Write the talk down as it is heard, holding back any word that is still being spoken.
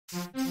So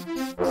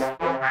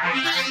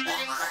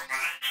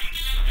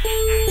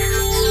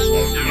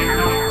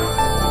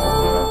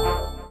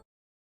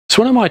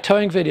one of my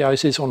towing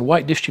videos is on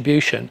weight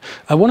distribution,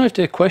 and one of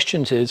the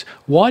questions is,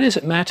 why does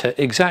it matter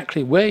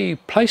exactly where you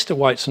place the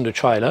weights on the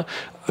trailer,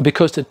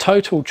 because the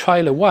total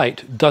trailer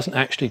weight doesn't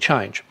actually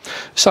change.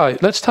 So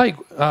let's take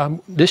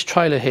this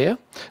trailer here,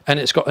 and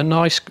it's got a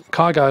nice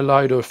cargo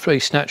load of 3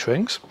 snatch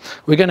rings.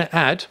 We're going to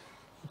add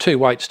 2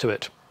 weights to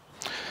it.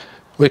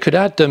 We could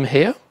add them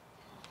here,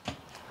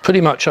 pretty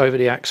much over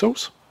the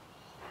axles,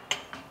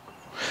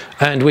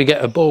 and we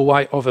get a ball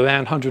weight of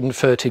around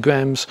 130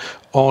 grams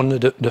on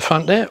the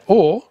front there.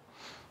 Or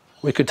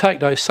we could take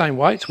those same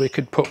weights, we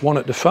could put one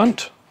at the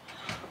front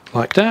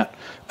like that,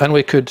 and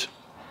we could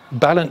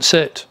balance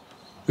it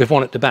with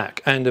one at the back,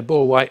 and the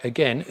ball weight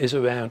again is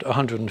around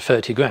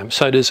 130 grams.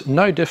 So there's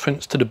no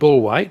difference to the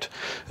ball weight,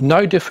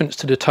 no difference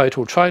to the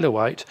total trailer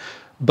weight,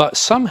 but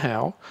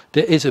somehow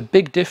there is a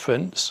big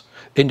difference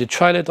in the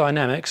trailer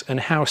dynamics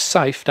and how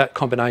safe that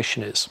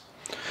combination is.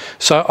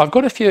 So I've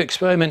got a few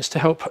experiments to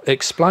help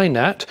explain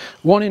that.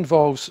 One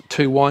involves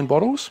 2 wine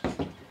bottles,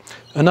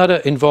 another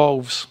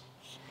involves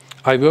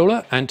a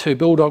ruler and 2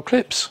 bulldog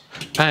clips,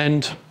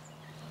 and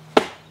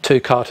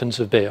 2 cartons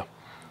of beer.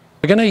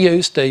 We're going to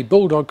use the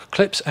bulldog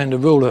clips and the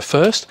ruler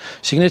first.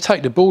 So you're going to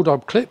take the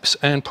bulldog clips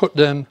and put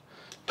them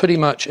pretty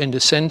much in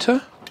the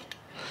centre,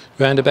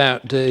 around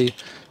about the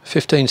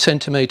 15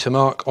 centimetre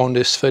mark on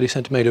this 30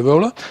 centimetre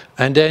ruler,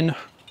 and then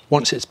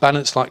once it's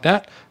balanced like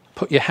that,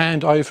 put your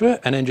hand over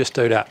it and then just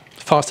do that,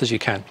 fast as you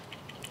can,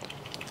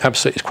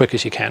 absolutely as quick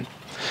as you can.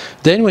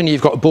 Then when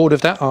you've got bored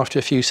of that after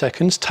a few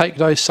seconds, take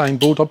those same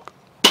bulldog,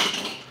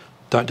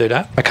 don't do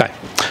that, okay.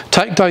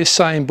 Take those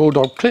same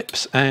bulldog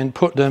clips and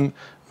put them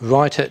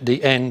right at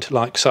the end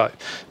like so.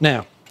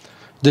 Now,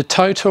 the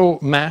total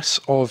mass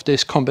of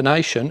this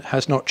combination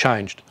has not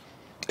changed.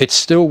 It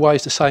still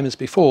weighs the same as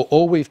before.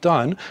 All we've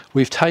done,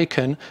 we've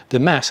taken the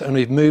mass and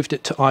we've moved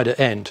it to either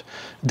end.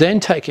 Then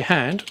take your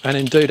hand and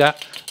then do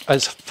that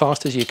as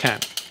fast as you can.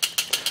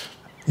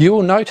 You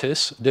will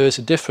notice there is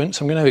a difference.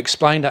 I'm going to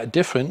explain that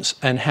difference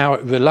and how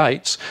it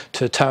relates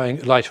to towing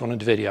later on in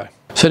the video.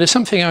 So there's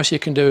something else you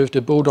can do with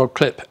the bulldog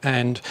clip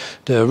and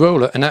the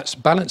ruler, and that's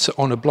balance it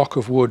on a block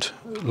of wood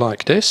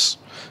like this,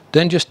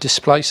 then just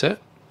displace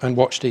it and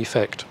watch the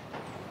effect.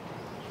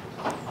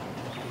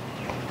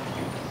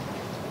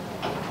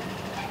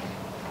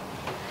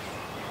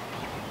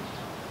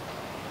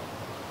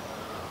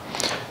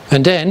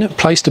 And then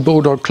place the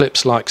bulldog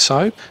clips like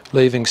so,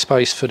 leaving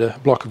space for the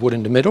block of wood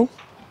in the middle.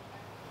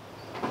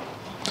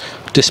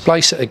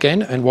 Displace it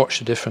again and watch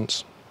the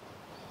difference.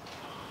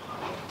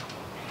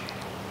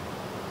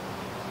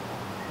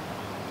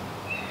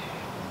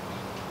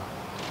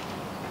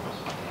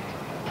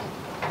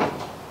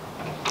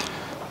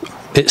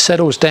 It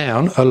settles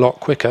down a lot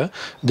quicker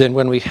than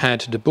when we had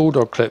the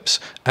bulldog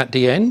clips at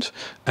the end,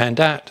 and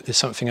that is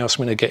something else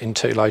I'm going to get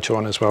into later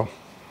on as well.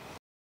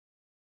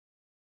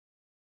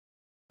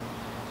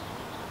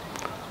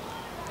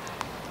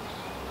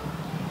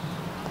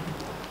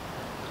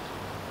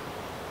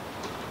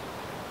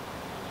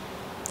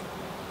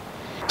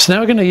 So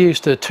now we're going to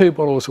use the 2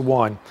 bottles of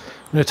wine.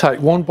 I'm going to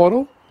take one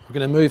bottle, we're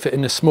going to move it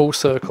in a small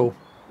circle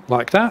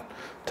like that,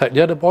 take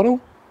the other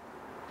bottle,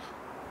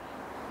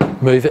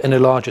 move it in a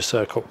larger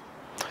circle.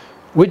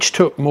 Which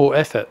took more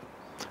effort?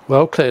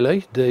 Well,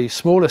 clearly the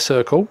smaller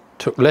circle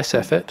took less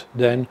effort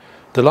than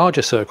the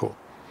larger circle.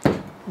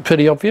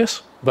 Pretty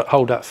obvious, but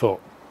hold that thought.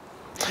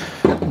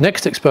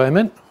 Next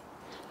experiment,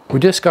 we're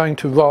just going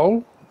to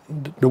roll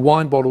the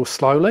wine bottle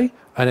slowly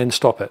and then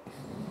stop it.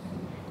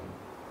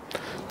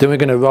 Then we're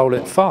going to roll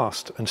it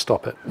fast and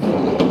stop it.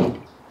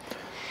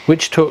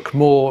 Which took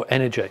more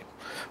energy?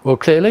 Well,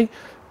 clearly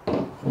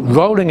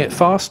rolling it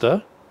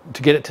faster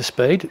to get it to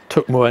speed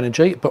took more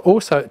energy, but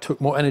also it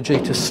took more energy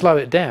to slow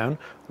it down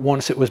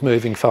once it was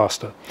moving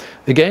faster.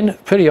 Again,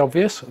 pretty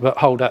obvious, but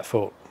hold that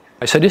thought.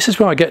 So this is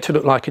where I get to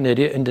look like an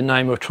idiot in the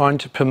name of trying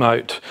to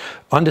promote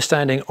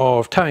understanding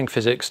of towing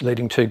physics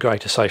leading to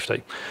greater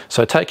safety.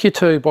 So take your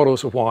 2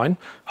 bottles of wine,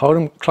 hold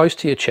them close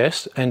to your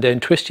chest, and then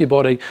twist your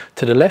body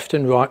to the left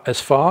and right as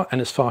far and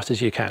as fast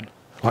as you can.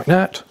 Like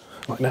that,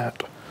 like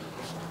that.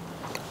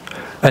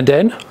 And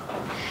then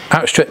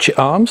outstretch your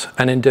arms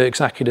and then do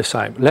exactly the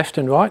same. Left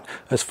and right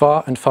as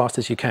far and fast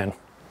as you can.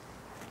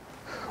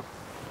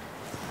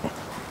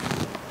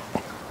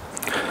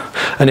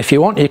 And if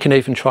you want, you can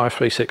even try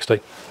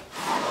 360.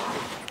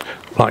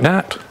 Like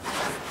that,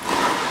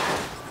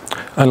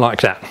 and like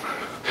that.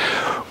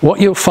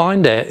 What you'll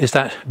find there is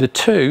that the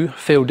 2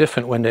 feel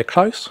different when they're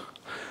close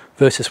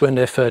versus when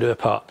they're further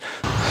apart.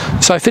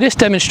 So for this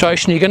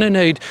demonstration, you're going to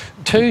need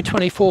 2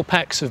 24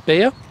 packs of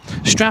beer,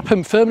 strap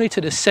them firmly to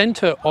the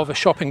centre of a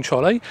shopping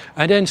trolley,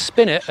 and then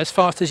spin it as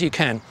fast as you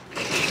can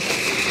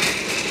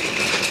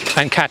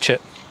and catch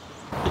it.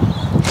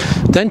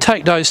 Then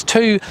take those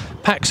 2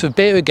 packs of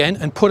beer again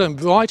and put them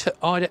right at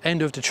either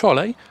end of the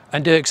trolley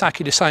and do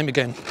exactly the same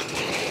again.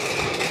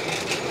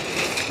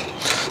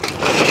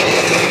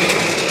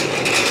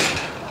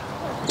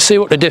 See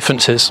what the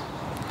difference is.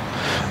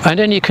 And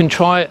then you can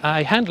try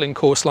a handling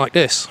course like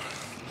this.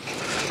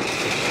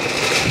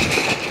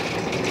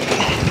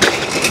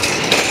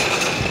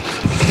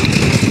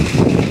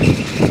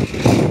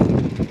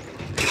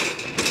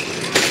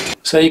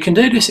 So you can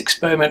do this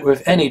experiment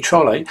with any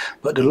trolley,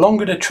 but the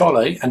longer the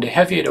trolley and the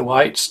heavier the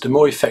weights, the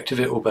more effective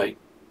it will be.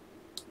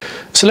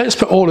 So let's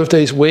put all of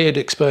these weird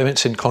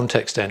experiments in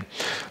context then.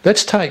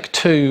 Let's take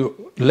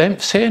two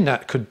lengths here, and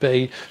that could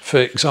be,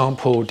 for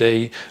example,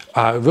 the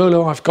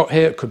ruler I've got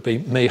here. It could be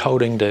me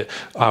holding the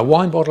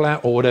wine bottle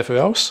out or whatever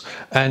else,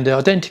 and they're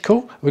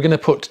identical. We're going to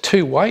put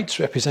two weights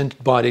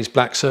represented by these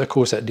black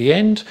circles at the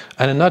end,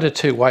 and another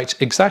two weights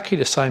exactly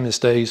the same as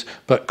these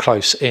but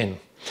close in.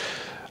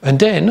 And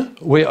then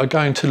we are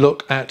going to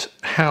look at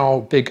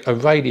how big a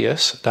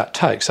radius that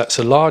takes. That's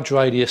a large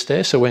radius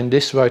there, so when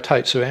this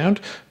rotates around,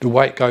 the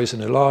weight goes in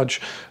a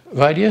large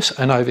radius,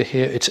 and over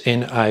here it's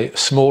in a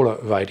smaller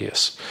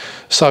radius.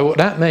 So what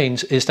that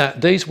means is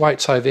that these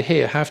weights over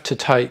here have to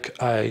take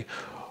a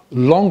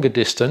longer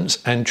distance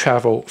and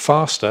travel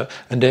faster,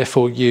 and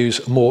therefore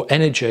use more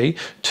energy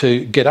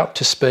to get up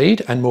to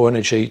speed and more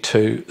energy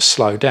to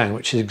slow down,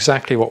 which is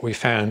exactly what we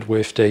found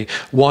with the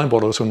wine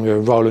bottles when we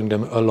were rolling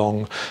them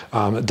along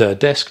the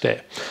desk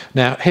there.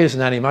 Now here's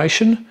an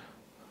animation.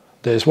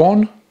 There's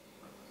one,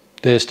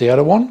 there's the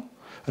other one,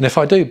 and if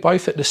I do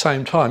both at the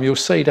same time, you'll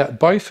see that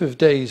both of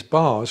these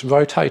bars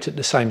rotate at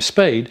the same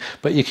speed,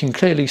 but you can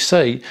clearly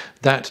see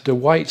that the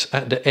weights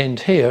at the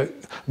end here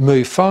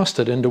move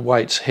faster than the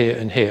weights here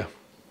and here.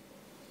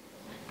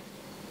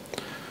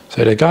 So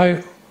there they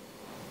go,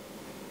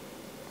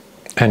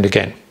 and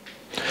again.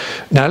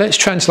 Now let's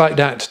translate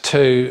that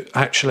to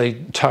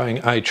actually towing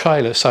a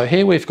trailer. So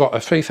here we've got a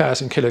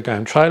 3,000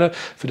 kilogram trailer.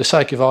 For the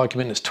sake of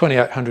argument, it's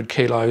 2,800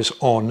 kilos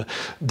on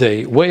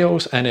the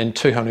wheels and then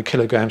 200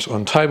 kilograms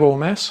on table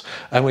mass.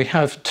 And we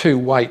have two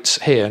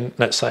weights here, and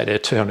let's say they're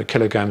 200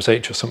 kilograms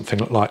each or something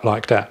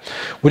like that.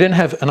 We then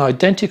have an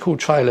identical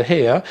trailer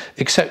here,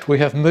 except we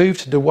have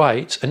moved the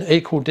weights an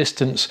equal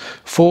distance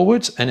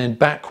forwards and then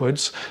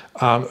backwards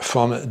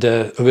from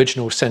the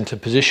original center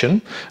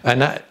position,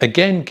 and that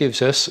again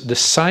gives us the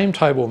same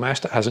table mass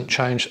that hasn't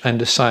changed and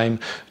the same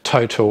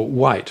total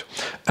weight.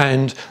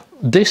 And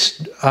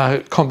this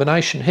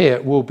combination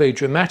here will be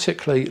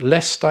dramatically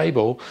less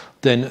stable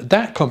than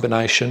that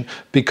combination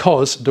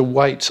because the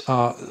weights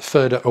are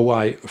further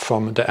away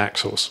from the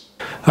axles.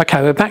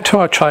 Okay, we're back to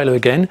our trailer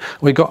again.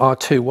 We've got our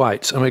two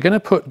weights, and we're going to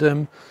put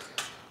them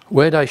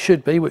where they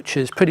should be, which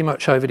is pretty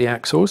much over the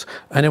axles,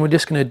 and then we're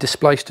just going to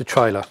displace the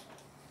trailer.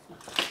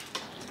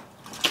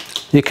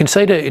 You can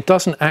see that it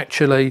doesn't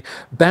actually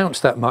bounce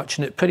that much,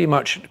 and it pretty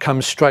much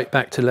comes straight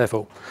back to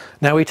level.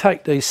 Now we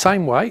take these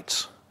same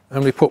weights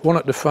and we put one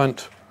at the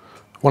front,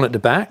 one at the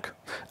back,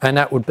 and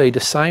that would be the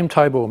same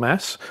table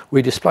mass.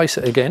 We displace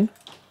it again,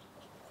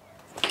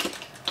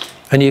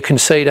 and you can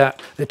see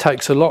that it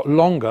takes a lot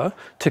longer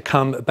to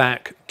come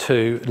back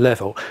to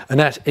level. And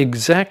that's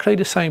exactly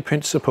the same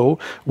principle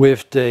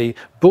with the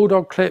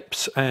bulldog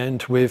clips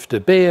and with the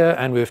beer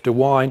and with the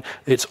wine.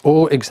 It's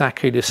all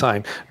exactly the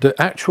same. The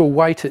actual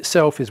weight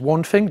itself is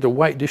one thing, the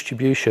weight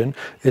distribution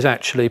is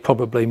actually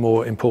probably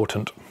more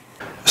important.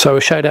 So we'll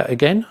show that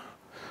again.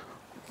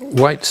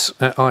 Weights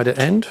at either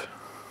end.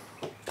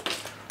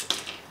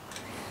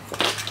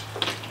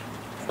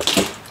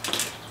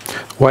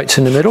 Weights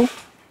in the middle.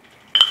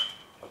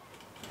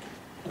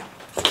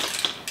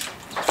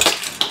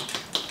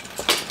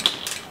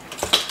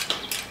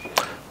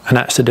 And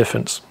that's the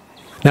difference.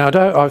 Now,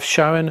 although I've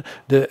shown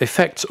the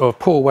effects of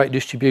poor weight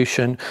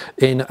distribution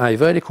in a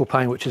vertical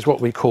plane, which is what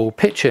we call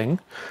pitching,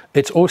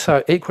 it's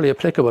also equally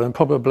applicable and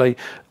probably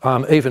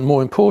even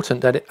more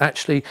important that it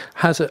actually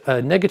has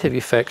a negative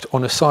effect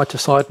on a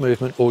side-to-side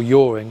movement or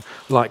yawing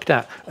like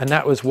that. And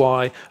that was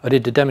why I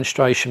did the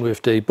demonstration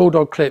with the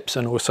bulldog clips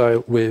and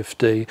also with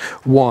the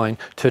wine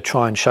to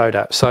try and show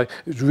that. So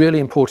it's really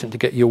important to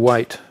get your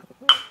weight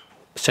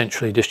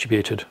centrally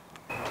distributed.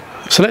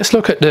 So let's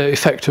look at the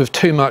effect of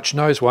too much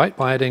nose weight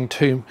by adding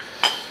too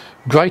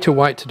greater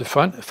weight to the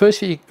front.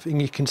 First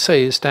thing you can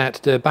see is that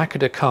the back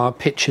of the car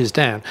pitches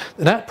down.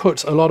 That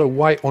puts a lot of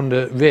weight on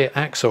the rear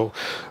axle,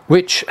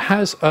 which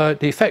has the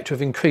effect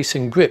of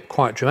increasing grip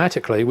quite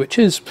dramatically, which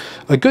is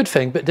a good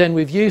thing, but then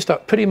we've used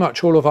up pretty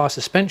much all of our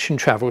suspension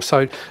travel,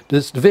 so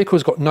the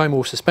vehicle's got no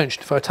more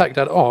suspension. If I take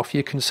that off,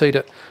 you can see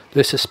that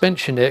the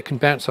suspension there can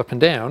bounce up and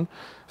down.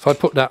 If I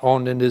put that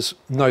on, then there's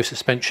no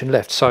suspension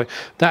left. So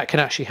that can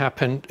actually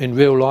happen in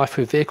real life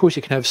with vehicles.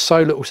 You can have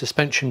so little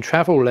suspension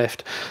travel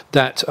left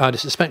that the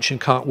suspension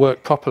can't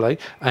work properly.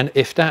 And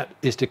if that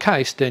is the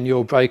case, then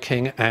your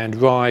braking and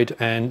ride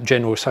and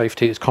general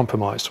safety is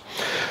compromised.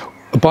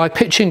 By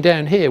pitching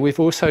down here, we've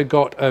also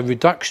got a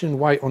reduction in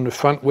weight on the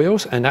front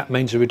wheels, and that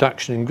means a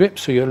reduction in grip,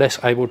 so you're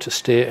less able to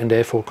steer and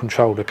therefore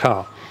control the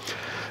car.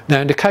 Now,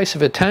 in the case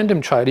of a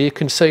tandem trailer, you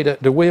can see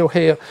that the wheel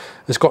here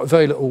has got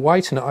very little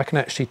weight in it. I can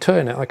actually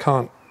turn it. I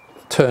can't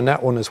turn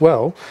that one as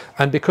well,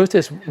 and because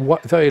there's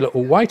very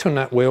little weight on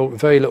that wheel,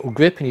 very little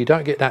grip, and you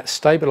don't get that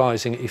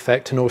stabilizing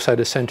effect, and also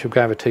the center of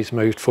gravity's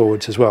moved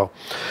forwards as well.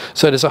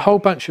 So there's a whole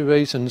bunch of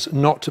reasons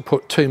not to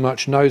put too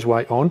much nose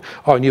weight on.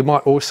 Oh, and you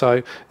might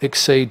also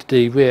exceed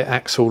the rear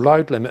axle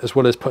load limit, as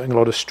well as putting a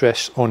lot of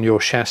stress on your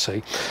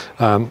chassis.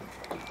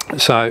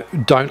 So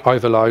don't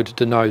overload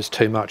the nose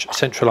too much.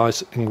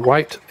 Centralising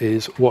weight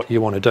is what you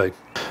want to do.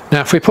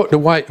 Now if we put the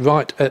weight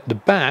right at the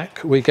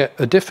back, we get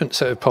a different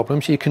set of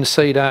problems. You can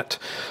see that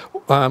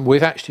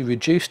we've actually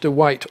reduced the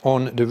weight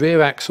on the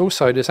rear axle,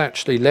 so there's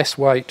actually less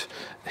weight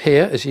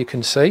here, as you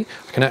can see.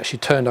 I can actually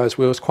turn those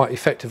wheels quite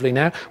effectively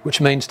now,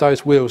 which means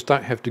those wheels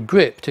don't have the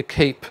grip to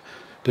keep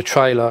the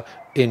trailer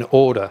in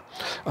order.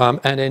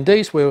 And then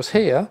these wheels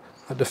here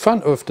at the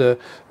front of the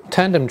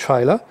tandem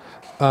trailer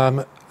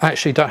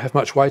actually don't have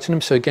much weight in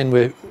them, so again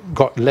we've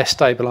got less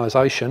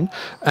stabilisation,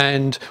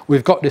 and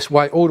we've got this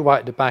weight all the way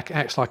at the back. It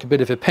acts like a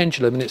bit of a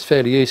pendulum, and it's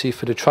fairly easy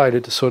for the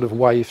trailer to sort of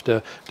wave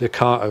the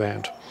car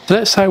around. So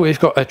let's say we've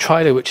got a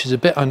trailer which is a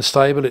bit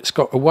unstable. It's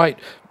got a weight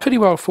pretty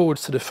well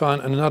forwards to the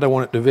front and another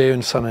one at the rear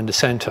and some in the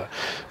centre.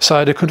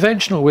 So the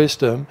conventional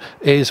wisdom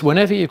is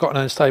whenever you've got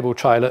an unstable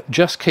trailer,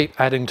 just keep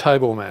adding toe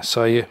ball mass.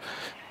 So you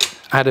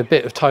add a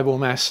bit of toe ball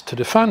mass to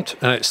the front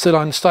and it's still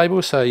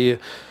unstable, so you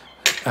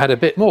add a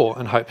bit more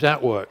and hope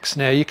that works.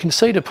 Now you can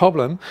see the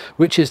problem,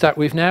 which is that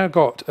we've now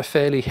got a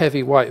fairly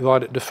heavy weight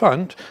right at the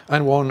front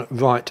and one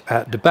right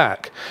at the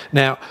back.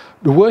 Now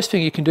the worst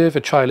thing you can do with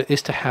a trailer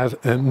is to have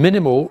a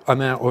minimal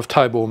amount of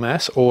toe ball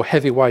mass or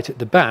heavy weight at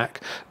the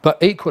back,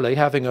 but equally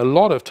having a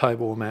lot of toe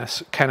ball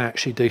mass can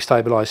actually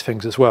destabilise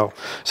things as well.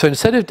 So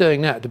instead of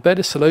doing that, the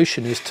better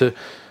solution is to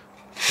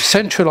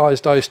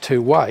centralise those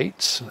two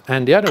weights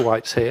and the other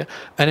weights here,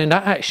 and then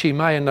that actually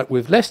may end up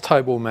with less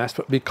toe ball mass,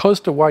 but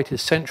because the weight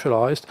is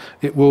centralised,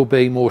 it will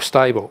be more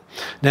stable.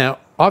 Now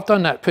I've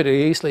done that pretty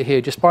easily here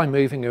just by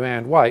moving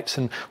around weights,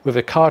 and with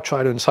a car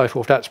trailer and so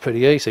forth that's pretty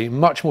easy.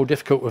 Much more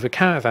difficult with a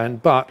caravan,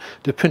 but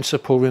the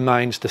principle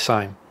remains the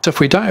same. So if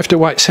we don't have the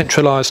weight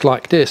centralised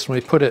like this and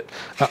we put it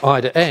at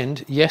either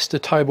end, yes, the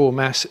toe ball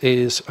mass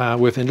is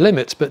within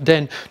limits, but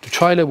then the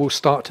trailer will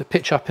start to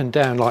pitch up and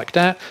down like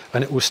that,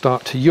 and it will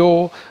start to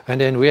yaw,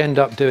 and then we end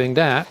up doing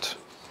that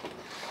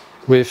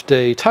with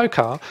the tow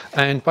car,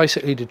 and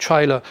basically the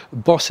trailer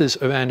bosses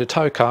around the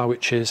tow car,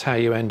 which is how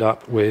you end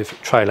up with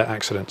trailer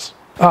accidents.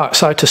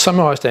 So to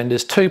summarise then,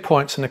 there's 2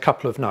 points and a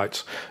couple of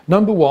notes.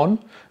 Number one,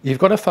 you've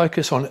got to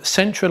focus on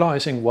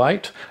centralising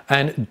weight,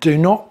 and do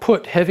not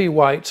put heavy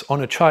weights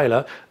on a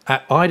trailer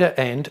at either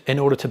end in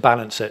order to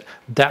balance it.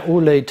 That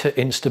will lead to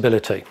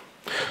instability.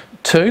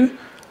 Two,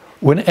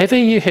 whenever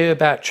you hear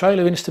about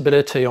trailer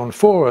instability on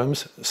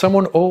forums,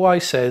 someone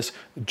always says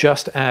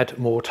just add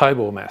more toe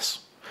ball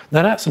mass.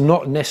 Now that's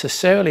not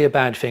necessarily a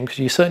bad thing, because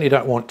you certainly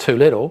don't want too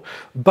little,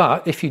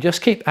 but if you just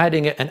keep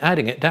adding it and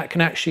adding it, that can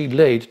actually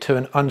lead to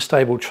an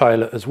unstable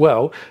trailer as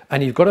well,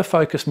 and you've got to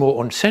focus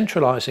more on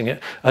centralising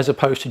it as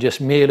opposed to just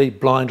merely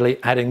blindly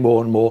adding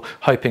more and more,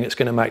 hoping it's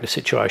going to make the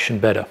situation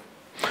better.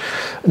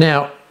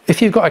 Now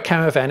if you've got a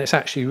caravan, it's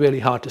actually really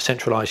hard to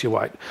centralise your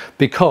weight,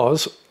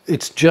 because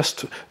it's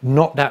just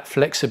not that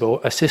flexible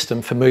a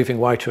system for moving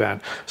weight around.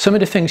 Some of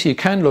the things you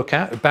can look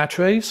at are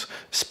batteries,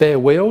 spare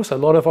wheels. A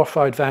lot of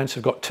off-road vans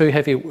have got 2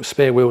 heavy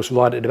spare wheels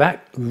right at the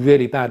back,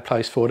 really bad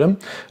place for them,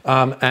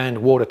 and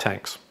water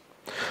tanks.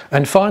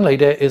 And finally,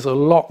 there is a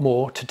lot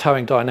more to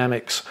towing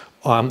dynamics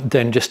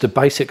than just the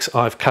basics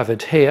I've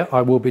covered here.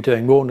 I will be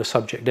doing more on the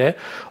subject there.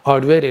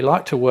 I'd really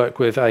like to work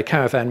with a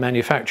caravan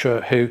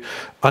manufacturer who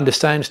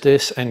understands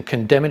this and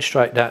can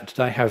demonstrate that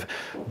they have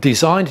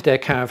designed their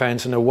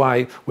caravans in a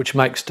way which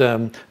makes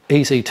them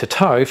easy to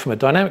tow from a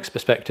dynamics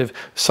perspective.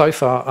 So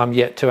far I'm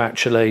yet to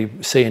actually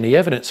see any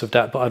evidence of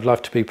that, but I'd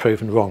love to be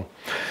proven wrong.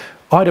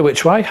 Either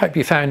which way, hope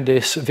you found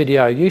this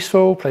video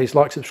useful. Please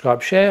like,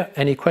 subscribe, share.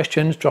 Any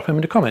questions, drop them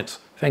in the comments.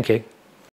 Thank you.